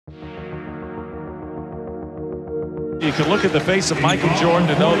You can look at the face of Michael Jordan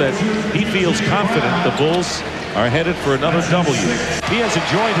to know that he feels confident the Bulls are headed for another W. He has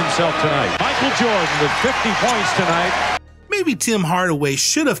enjoyed himself tonight. Michael Jordan with 50 points tonight. Maybe Tim Hardaway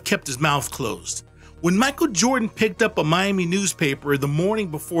should have kept his mouth closed. When Michael Jordan picked up a Miami newspaper the morning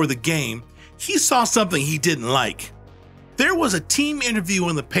before the game, he saw something he didn't like. There was a team interview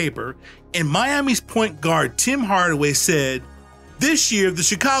in the paper, and Miami's point guard Tim Hardaway said, "This year the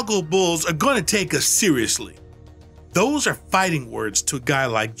Chicago Bulls are going to take us seriously." Those are fighting words to a guy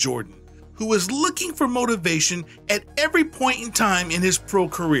like Jordan, who was looking for motivation at every point in time in his pro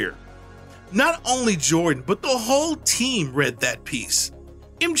career. Not only Jordan, but the whole team read that piece.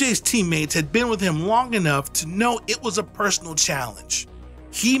 MJ's teammates had been with him long enough to know it was a personal challenge.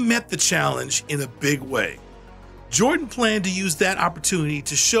 He met the challenge in a big way. Jordan planned to use that opportunity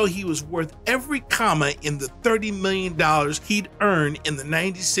to show he was worth every comma in the $30 million he'd earned in the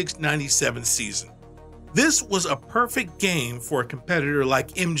 96-97 season. This was a perfect game for a competitor like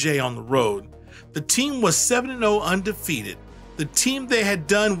MJ on the road. The team was 7-0 undefeated, the team they had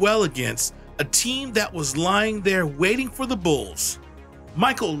done well against, a team that was lying there waiting for the Bulls.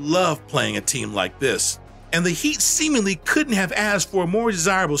 Michael loved playing a team like this, and the Heat seemingly couldn't have asked for a more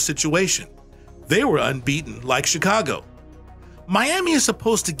desirable situation. They were unbeaten like Chicago. Miami is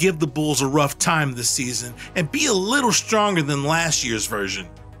supposed to give the Bulls a rough time this season and be a little stronger than last year's version.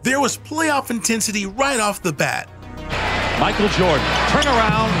 There was playoff intensity right off the bat. Michael Jordan, turn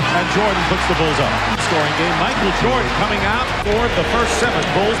around, and Jordan puts the Bulls up. Scoring game, Michael Jordan coming out for the first 7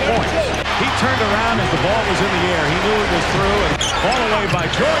 Bulls points. He turned around as the ball was in the air. He knew it was through, and ball away by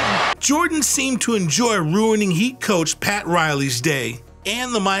Jordan. Jordan seemed to enjoy ruining Heat coach Pat Riley's day,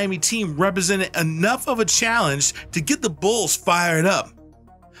 and the Miami team represented enough of a challenge to get the Bulls fired up.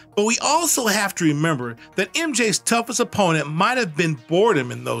 But we also have to remember that MJ's toughest opponent might have been boredom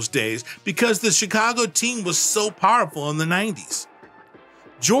in those days because the Chicago team was so powerful in the 90s.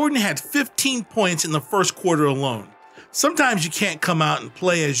 Jordan had 15 points in the first quarter alone. Sometimes you can't come out and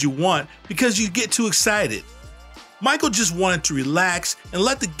play as you want because you get too excited. Michael just wanted to relax and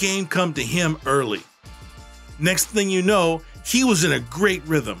let the game come to him early. Next thing you know, he was in a great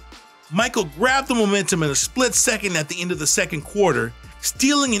rhythm. Michael grabbed the momentum in a split second at the end of the second quarter,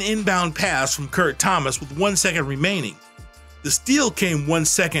 stealing an inbound pass from Kurt Thomas with 1 second remaining. The steal came 1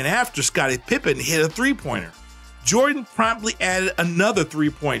 second after Scottie Pippen hit a three-pointer. Jordan promptly added another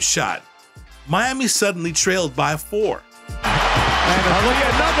three-point shot. Miami suddenly trailed by 4. And look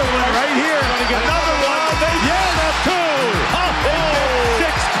at another one right here. Gonna get another one. Yes, 2. Oh,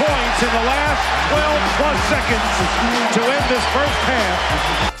 6 points in the last 12 plus seconds to end this first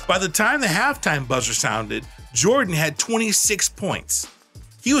half. By the time the halftime buzzer sounded, Jordan had 26 points.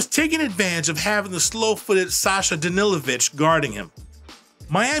 He was taking advantage of having the slow-footed Sasha Danilovic guarding him.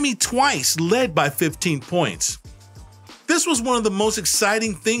 Miami twice led by 15 points. This was one of the most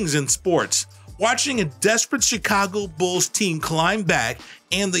exciting things in sports, watching a desperate Chicago Bulls team climb back,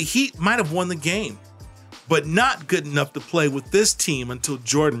 and the Heat might have won the game, but not good enough to play with this team until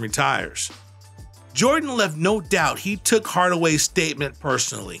Jordan retires. Jordan left no doubt he took Hardaway's statement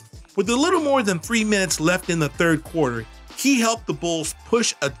personally. With a little more than 3 minutes left in the third quarter, he helped the Bulls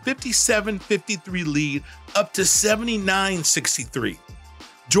push a 57-53 lead up to 79-63.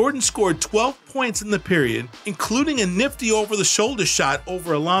 Jordan scored 12 points in the period, including a nifty over-the-shoulder shot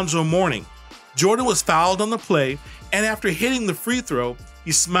over Alonzo Mourning. Jordan was fouled on the play, and after hitting the free throw,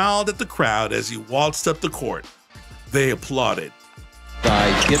 he smiled at the crowd as he waltzed up the court. They applauded.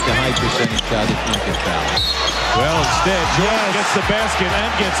 Get the high percentage shot if you get fouled. Well, instead, Jordan gets the basket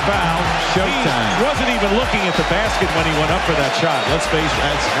and gets fouled. Showtime. He wasn't even looking at the basket when he went up for that shot. Let's face it.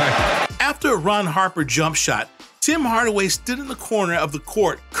 That's right. After a Ron Harper jump shot, Tim Hardaway stood in the corner of the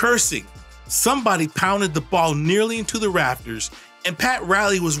court cursing. Somebody pounded the ball nearly into the rafters, and Pat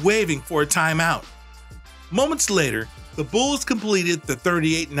Riley was waving for a timeout. Moments later, the Bulls completed the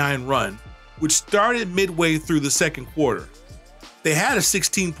 38-9 run, which started midway through the second quarter. They had a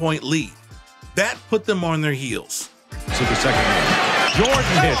 16-point lead. That put them on their heels. To the second half.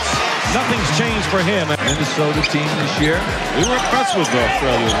 Jordan hits. Nothing's changed for him. Minnesota team this year. We were impressed with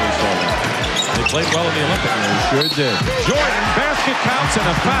Australia when we saw them. They played well in the Olympics. They sure did. Jordan, basket counts and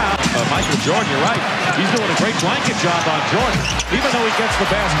a foul. Michael Jordan, you're right. He's doing a great blanket job on Jordan. Even though he gets the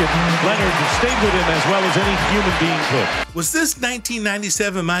basket, Leonard stayed with him as well as any human being could. Was this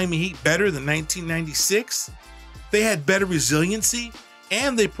 1997 Miami Heat better than 1996? They had better resiliency,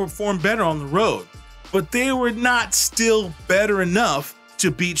 and they performed better on the road. But they were not still better enough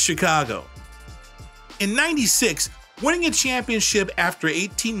to beat Chicago. In '96, winning a championship after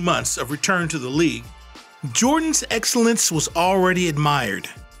 18 months of return to the league, Jordan's excellence was already admired,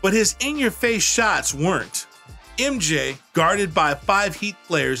 but his in-your-face shots weren't. MJ, guarded by 5 Heat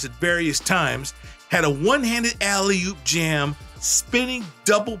players at various times, had a one-handed alley-oop jam, spinning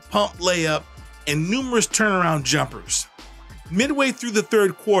double pump layup, and numerous turnaround jumpers. Midway through the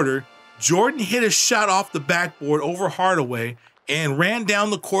third quarter, Jordan hit a shot off the backboard over Hardaway and ran down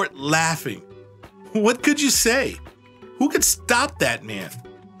the court laughing. What could you say? Who could stop that man?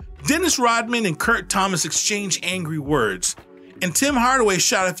 Dennis Rodman and Kurt Thomas exchanged angry words, and Tim Hardaway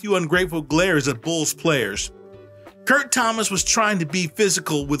shot a few ungrateful glares at Bulls players. Kurt Thomas was trying to be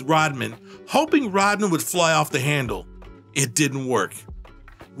physical with Rodman, hoping Rodman would fly off the handle. It didn't work.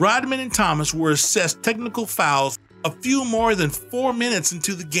 Rodman and Thomas were assessed technical fouls a few more than 4 minutes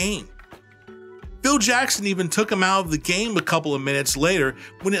into the game. Phil Jackson even took him out of the game a couple of minutes later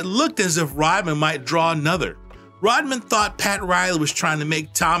when it looked as if Rodman might draw another. Rodman thought Pat Riley was trying to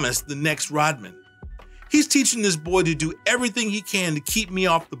make Thomas the next Rodman. He's teaching this boy to do everything he can to keep me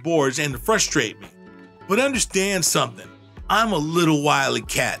off the boards and to frustrate me. But understand something, I'm a little wily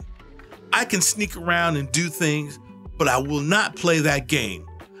cat. I can sneak around and do things, but I will not play that game.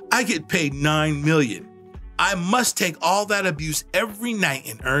 I get paid $9 million. I must take all that abuse every night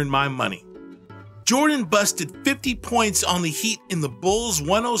and earn my money. Jordan busted 50 points on the Heat in the Bulls'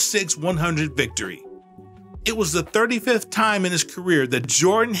 106-100 victory. It was the 35th time in his career that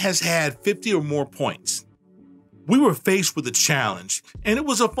Jordan has had 50 or more points. We were faced with a challenge, and it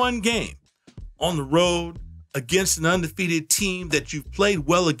was a fun game. On the road, against an undefeated team that you've played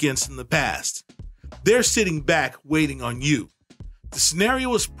well against in the past. They're sitting back waiting on you. The scenario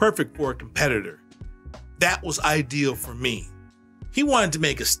was perfect for a competitor. That was ideal for me. He wanted to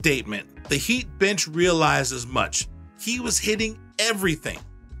make a statement. The Heat bench realized as much. He was hitting everything.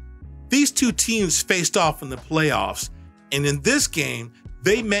 These two teams faced off in the playoffs, and in this game,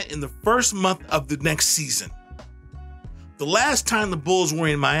 they met in the first month of the next season. The last time the Bulls were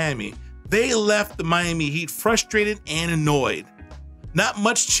in Miami, they left the Miami Heat frustrated and annoyed. Not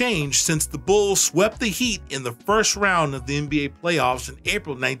much changed since the Bulls swept the Heat in the first round of the NBA playoffs in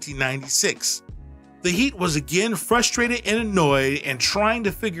April 1996. The Heat was again frustrated and annoyed and trying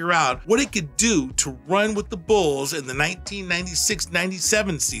to figure out what it could do to run with the Bulls in the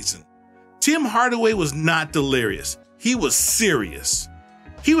 1996-97 season. Tim Hardaway was not delirious. He was serious.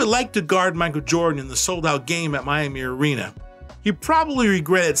 He would like to guard Michael Jordan in the sold-out game at Miami Arena. He probably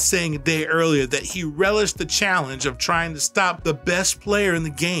regretted saying a day earlier that he relished the challenge of trying to stop the best player in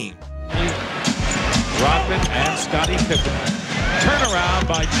the game. Rodman and Scottie Pippen. Turnaround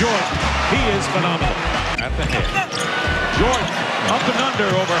by Jordan. He is phenomenal at the hit. Jordan up and under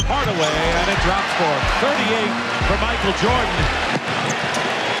over Hardaway, and it drops for 38 for Michael Jordan.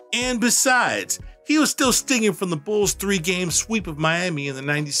 And besides, he was still stinging from the Bulls' 3-game sweep of Miami in the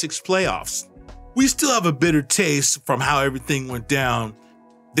 96 playoffs. We still have a bitter taste from how everything went down.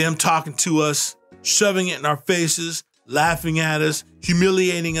 Them talking to us, shoving it in our faces, laughing at us,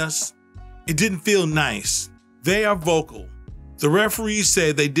 humiliating us. It didn't feel nice. They are vocal. The referees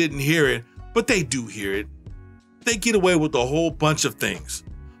say they didn't hear it, but they do hear it. They get away with a whole bunch of things.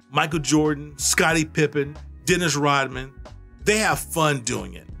 Michael Jordan, Scottie Pippen, Dennis Rodman, they have fun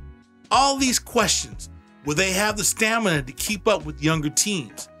doing it. All these questions, will they have the stamina to keep up with younger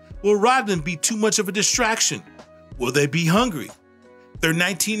teams? Will Rodman be too much of a distraction? Will they be hungry? Their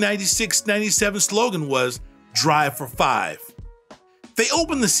 1996-97 slogan was, "Drive for 5." They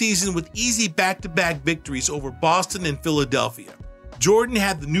opened the season with easy back-to-back victories over Boston and Philadelphia. Jordan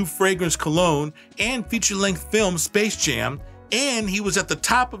had the new fragrance cologne and feature-length film Space Jam, and he was at the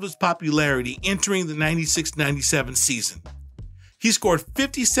top of his popularity entering the 96-97 season. He scored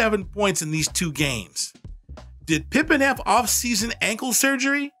 57 points in these 2 games. Did Pippen have off-season ankle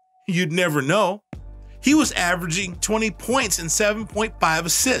surgery? You'd never know. He was averaging 20 points and 7.5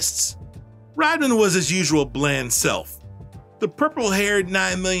 assists. Rodman was his usual bland self. The purple-haired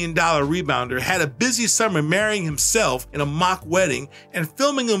 $9 million rebounder had a busy summer marrying himself in a mock wedding and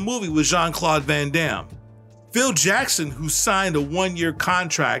filming a movie with Jean-Claude Van Damme. Phil Jackson, who signed a 1-year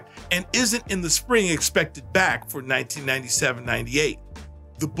contract and isn't in the spring expected back for 1997-98.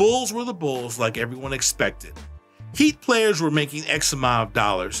 The Bulls were the Bulls like everyone expected. Heat players were making X amount of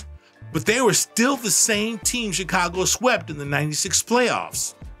dollars, but they were still the same team Chicago swept in the 96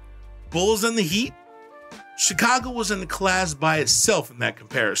 playoffs. Bulls and the Heat? Chicago was in a class by itself in that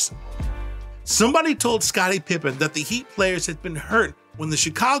comparison. Somebody told Scottie Pippen that the Heat players had been hurt when the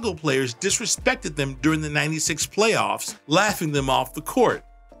Chicago players disrespected them during the 96 playoffs, laughing them off the court.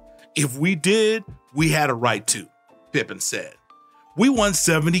 "If we did, we had a right to," Pippen said. "We won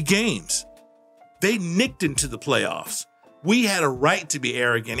 70 games. They nicked into the playoffs. We had a right to be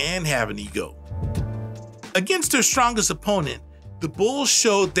arrogant and have an ego." Against their strongest opponent, the Bulls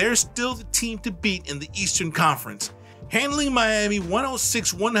showed they're still the team to beat in the Eastern Conference, handling Miami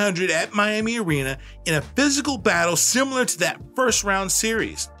 106-100 at Miami Arena in a physical battle similar to that first-round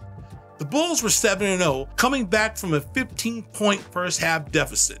series. The Bulls were 7-0, coming back from a 15-point first-half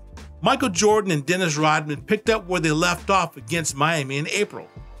deficit. Michael Jordan and Dennis Rodman picked up where they left off against Miami in April.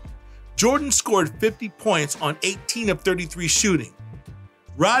 Jordan scored 50 points on 18 of 33 shooting.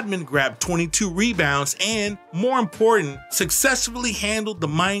 Rodman grabbed 22 rebounds and, more important, successfully handled the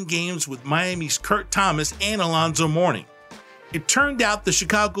mind games with Miami's Kurt Thomas and Alonzo Mourning. It turned out the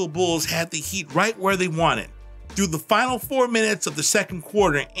Chicago Bulls had the Heat right where they wanted. Through the final 4 minutes of the second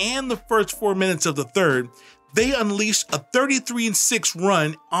quarter and the first 4 minutes of the third, they unleashed a 33-6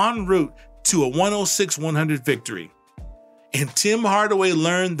 run en route to a 106-100 victory. And Tim Hardaway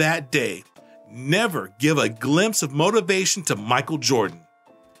learned that day, never give a glimpse of motivation to Michael Jordan.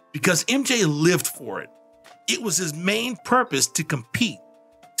 Because MJ lived for it. It was his main purpose to compete,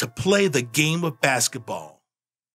 to play the game of basketball.